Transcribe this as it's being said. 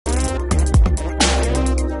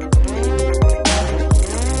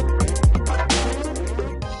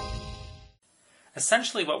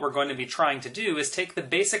Essentially what we're going to be trying to do is take the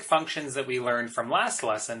basic functions that we learned from last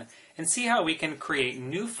lesson and see how we can create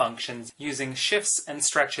new functions using shifts and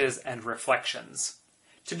stretches and reflections.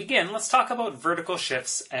 To begin, let's talk about vertical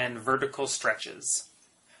shifts and vertical stretches.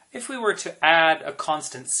 If we were to add a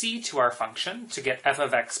constant c to our function to get f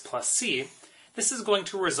of x plus c, this is going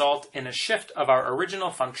to result in a shift of our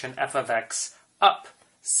original function f of x up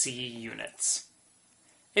c units.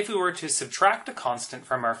 If we were to subtract a constant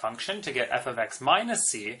from our function to get f of x minus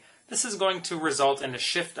c, this is going to result in a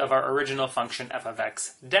shift of our original function f of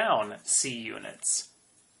x down c units.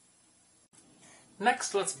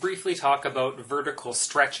 Next, let's briefly talk about vertical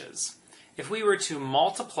stretches. If we were to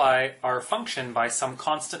multiply our function by some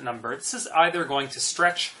constant number, this is either going to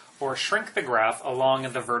stretch or shrink the graph along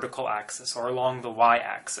the vertical axis or along the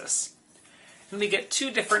y-axis. And we get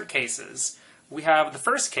two different cases. We have the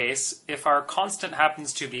first case, if our constant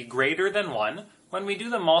happens to be greater than 1, when we do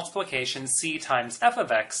the multiplication c times f of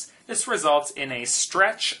x, this results in a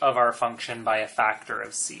stretch of our function by a factor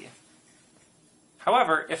of c.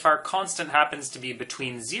 However, if our constant happens to be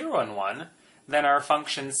between 0 and 1, then our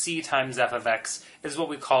function c times f of x is what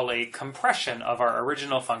we call a compression of our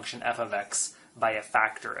original function f of x by a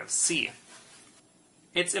factor of c.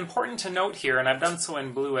 It's important to note here, and I've done so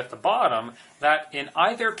in blue at the bottom, that in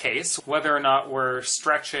either case, whether or not we're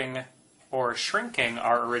stretching or shrinking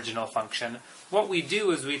our original function, what we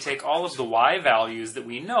do is we take all of the y values that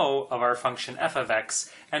we know of our function f of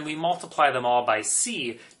x, and we multiply them all by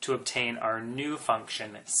c to obtain our new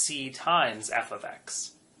function c times f of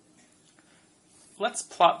x. Let's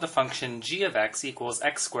plot the function g of x equals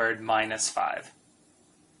x squared minus 5.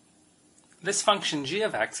 This function g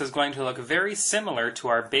of x is going to look very similar to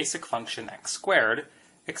our basic function x squared,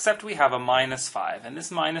 except we have a minus 5, and this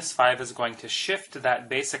minus 5 is going to shift that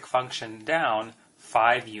basic function down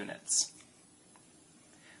 5 units.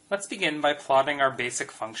 Let's begin by plotting our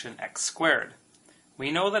basic function x squared. We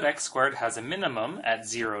know that x squared has a minimum at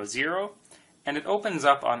 0, 0, and it opens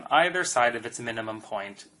up on either side of its minimum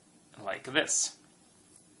point like this.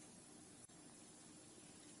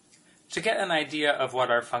 To get an idea of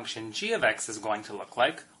what our function g of x is going to look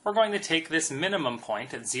like, we're going to take this minimum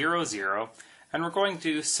point at 0, 0, and we're going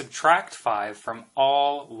to subtract 5 from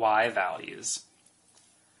all y values.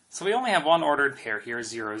 So we only have one ordered pair here,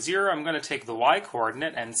 0, 0. I'm going to take the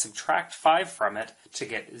y-coordinate and subtract 5 from it to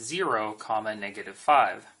get 0, negative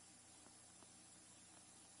 5.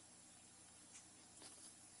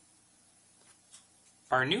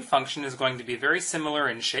 Our new function is going to be very similar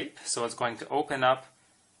in shape, so it's going to open up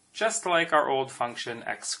just like our old function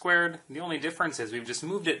x squared. The only difference is we've just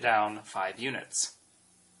moved it down 5 units.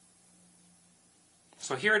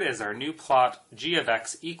 So here it is, our new plot, g of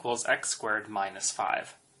x equals x squared minus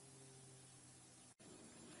 5.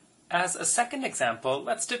 As a second example,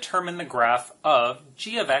 let's determine the graph of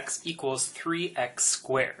g of x equals 3x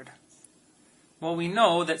squared. Well, we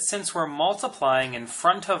know that since we're multiplying in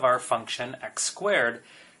front of our function x squared,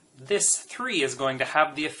 this 3 is going to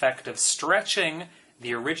have the effect of stretching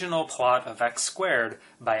the original plot of x squared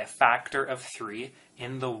by a factor of 3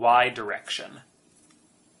 in the y direction.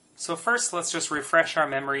 So first, let's just refresh our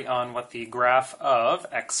memory on what the graph of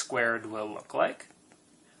x squared will look like.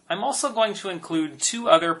 I'm also going to include two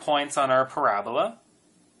other points on our parabola.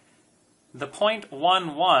 The point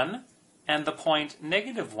 1, 1 and the point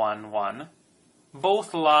negative 1, 1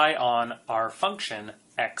 both lie on our function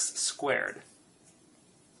x squared.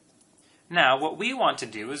 Now, what we want to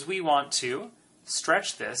do is we want to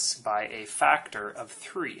stretch this by a factor of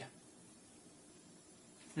 3.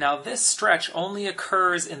 Now this stretch only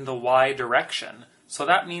occurs in the y direction, so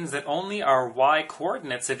that means that only our y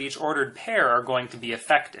coordinates of each ordered pair are going to be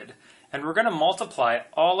affected, and we're going to multiply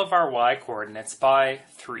all of our y coordinates by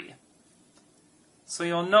 3. So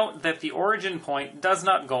you'll note that the origin point does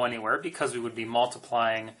not go anywhere because we would be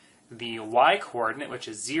multiplying the y coordinate, which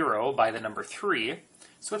is 0, by the number 3,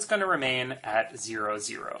 so it's going to remain at 0,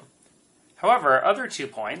 0. However, our other 2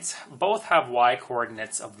 points both have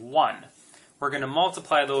y-coordinates of 1. We're going to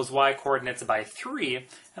multiply those y-coordinates by 3,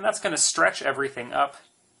 and that's going to stretch everything up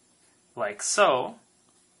like so.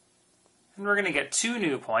 And we're going to get 2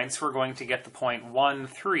 new points. We're going to get the point 1,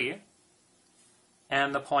 3,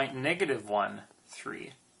 and the point negative 1,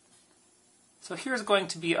 3. So here's going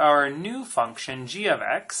to be our new function g of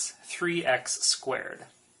x, 3x squared.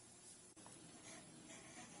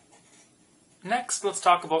 Next, let's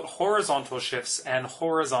talk about horizontal shifts and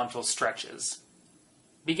horizontal stretches.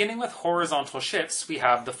 Beginning with horizontal shifts, we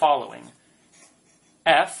have the following.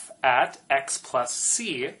 F at x plus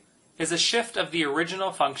c is a shift of the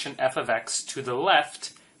original function f of x to the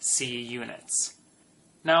left c units.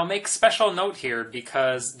 Now make special note here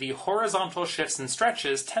because the horizontal shifts and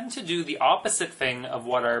stretches tend to do the opposite thing of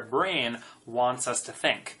what our brain wants us to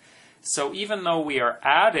think. So even though we are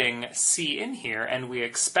adding c in here and we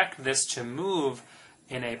expect this to move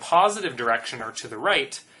in a positive direction or to the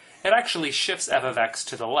right, it actually shifts f of x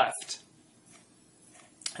to the left.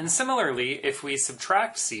 And similarly, if we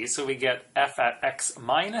subtract c, so we get f at x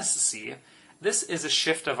minus c, this is a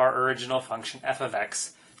shift of our original function f of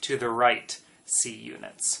x to the right c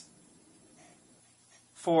units.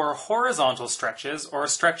 For horizontal stretches, or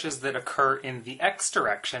stretches that occur in the x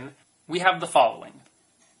direction, we have the following.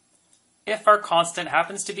 If our constant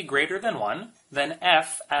happens to be greater than 1, then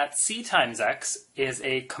f at c times x is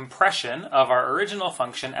a compression of our original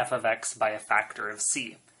function f of x by a factor of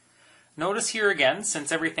c. Notice here again,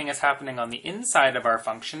 since everything is happening on the inside of our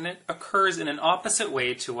function, it occurs in an opposite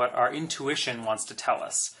way to what our intuition wants to tell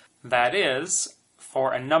us. That is,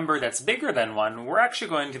 for a number that's bigger than 1, we're actually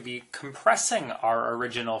going to be compressing our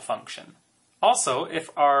original function. Also, if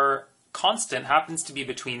our constant happens to be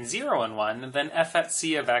between 0 and 1, then f at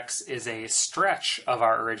c of x is a stretch of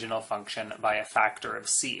our original function by a factor of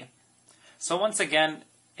c. So once again,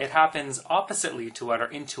 it happens oppositely to what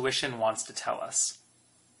our intuition wants to tell us.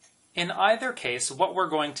 In either case, what we're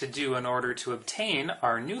going to do in order to obtain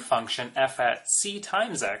our new function f at c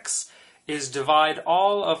times x is divide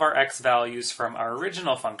all of our x values from our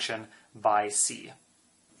original function by c.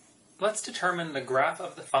 Let's determine the graph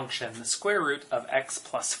of the function, the square root of x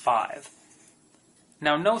plus 5.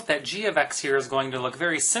 Now note that g of x here is going to look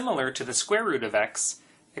very similar to the square root of x,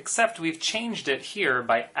 except we've changed it here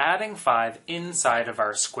by adding 5 inside of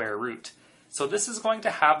our square root. So this is going to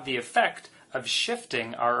have the effect of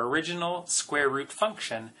shifting our original square root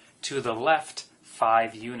function to the left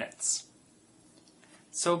 5 units.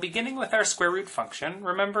 So beginning with our square root function,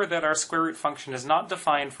 remember that our square root function is not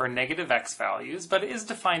defined for negative x values, but it is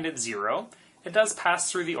defined at 0. It does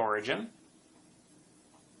pass through the origin.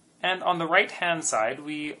 And on the right-hand side,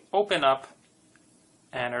 we open up,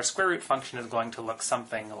 and our square root function is going to look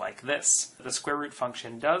something like this. The square root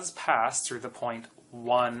function does pass through the point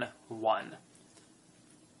 1, 1.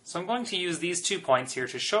 So I'm going to use these 2 points here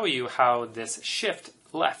to show you how this shift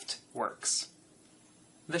left works.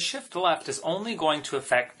 The shift left is only going to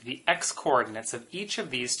affect the x-coordinates of each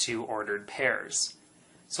of these 2 ordered pairs.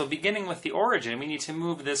 So beginning with the origin, we need to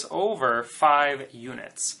move this over 5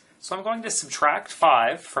 units. So I'm going to subtract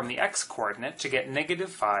 5 from the x-coordinate to get negative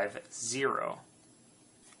 5, 0.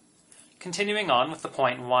 Continuing on with the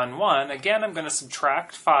point 1, 1, again I'm going to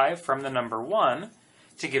subtract 5 from the number 1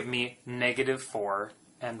 to give me negative 4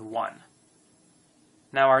 and 1.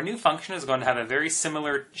 Now our new function is going to have a very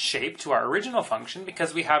similar shape to our original function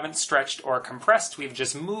because we haven't stretched or compressed, we've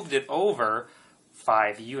just moved it over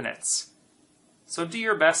 5 units. So do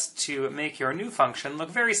your best to make your new function look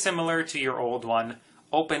very similar to your old one,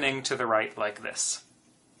 opening to the right like this.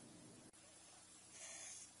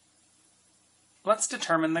 Let's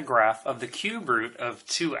determine the graph of the cube root of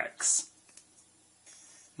 2x.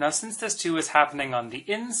 Now since this 2 is happening on the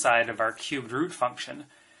inside of our cubed root function,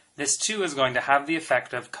 this 2 is going to have the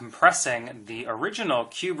effect of compressing the original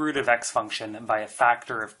cube root of x function by a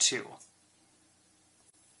factor of 2.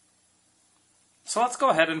 So let's go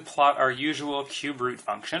ahead and plot our usual cube root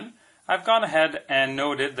function. I've gone ahead and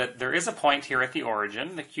noted that there is a point here at the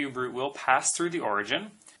origin. The cube root will pass through the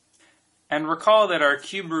origin. And recall that our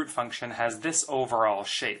cube root function has this overall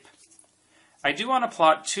shape. I do want to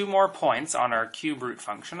plot 2 more points on our cube root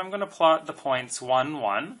function. I'm going to plot the points 1,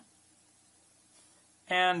 1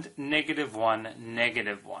 and negative 1,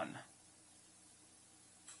 negative 1.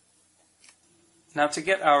 Now to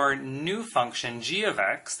get our new function g of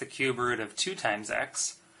x, the cube root of 2 times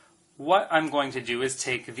x, what I'm going to do is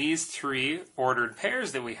take these 3 ordered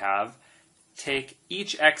pairs that we have, take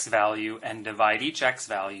each x value and divide each x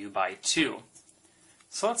value by 2.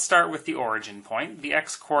 So let's start with the origin point. The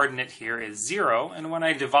x-coordinate here is 0, and when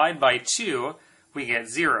I divide by 2, we get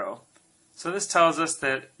 0. So this tells us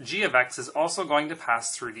that g of x is also going to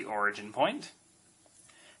pass through the origin point.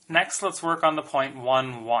 Next, let's work on the point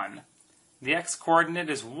 1, 1. The x-coordinate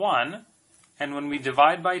is 1, and when we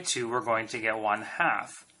divide by 2, we're going to get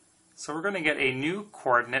 1/2. So we're going to get a new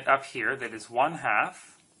coordinate up here that is 1/2,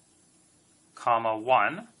 comma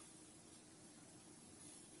 1.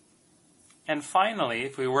 And finally,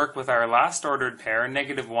 if we work with our last ordered pair,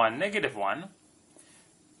 negative 1, negative 1,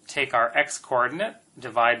 take our x-coordinate,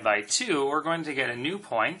 divide by 2, we're going to get a new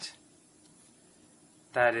point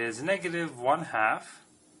that is negative 1/2,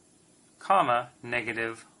 comma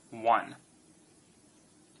negative 1.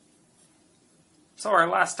 So our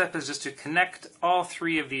last step is just to connect all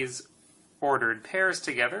 3 of these ordered pairs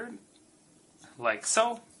together, like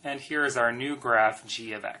so, and here's our new graph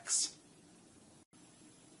g of x.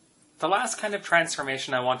 The last kind of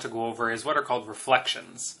transformation I want to go over is what are called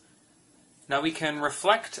reflections. Now we can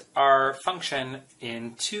reflect our function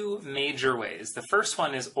in two major ways. The first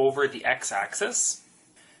one is over the x-axis.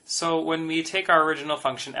 So when we take our original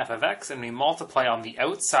function f of x and we multiply on the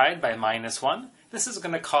outside by -1, this is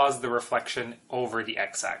going to cause the reflection over the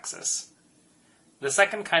x-axis. The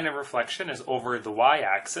second kind of reflection is over the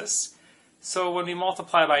y-axis. So when we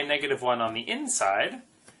multiply by -1 on the inside,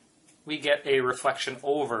 we get a reflection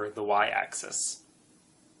over the y-axis.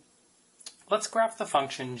 Let's graph the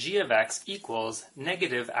function g of x equals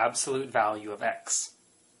negative absolute value of x.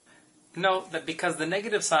 Note that because the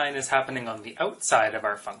negative sign is happening on the outside of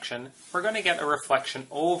our function, we're going to get a reflection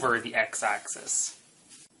over the x-axis.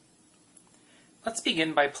 Let's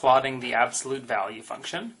begin by plotting the absolute value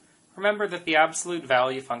function. Remember that the absolute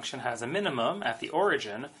value function has a minimum at the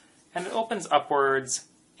origin, and it opens upwards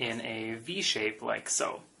in a V shape like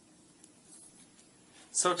so.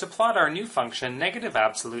 So to plot our new function, negative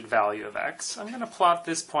absolute value of x, I'm going to plot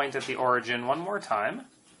this point at the origin one more time.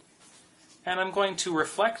 And I'm going to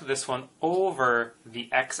reflect this one over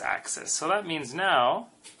the x-axis. So that means now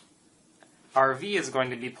our v is going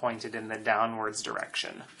to be pointed in the downwards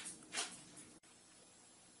direction.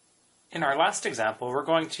 In our last example, we're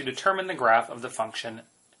going to determine the graph of the function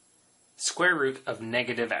square root of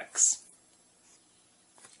negative x.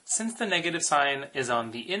 Since the negative sign is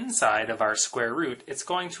on the inside of our square root, it's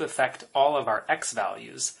going to affect all of our x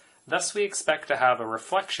values. Thus we expect to have a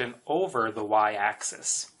reflection over the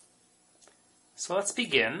y-axis. So let's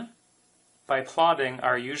begin by plotting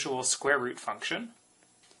our usual square root function.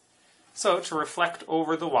 So to reflect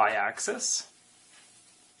over the y-axis,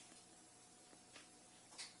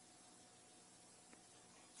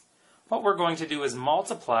 what we're going to do is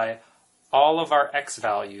multiply all of our x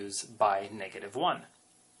values by -1.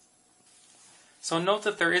 So note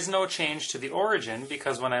that there is no change to the origin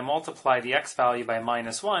because when I multiply the x value by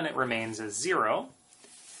 -1, it remains as 0.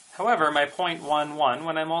 However, my point 1, 1,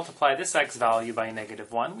 when I multiply this x value by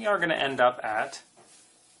 -1, we are going to end up at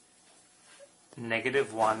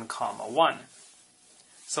 -1, 1.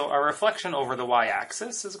 So our reflection over the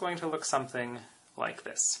y-axis is going to look something like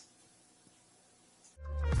this.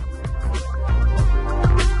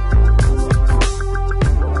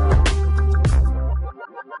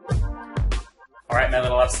 All right, my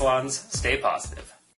little epsilons, stay positive.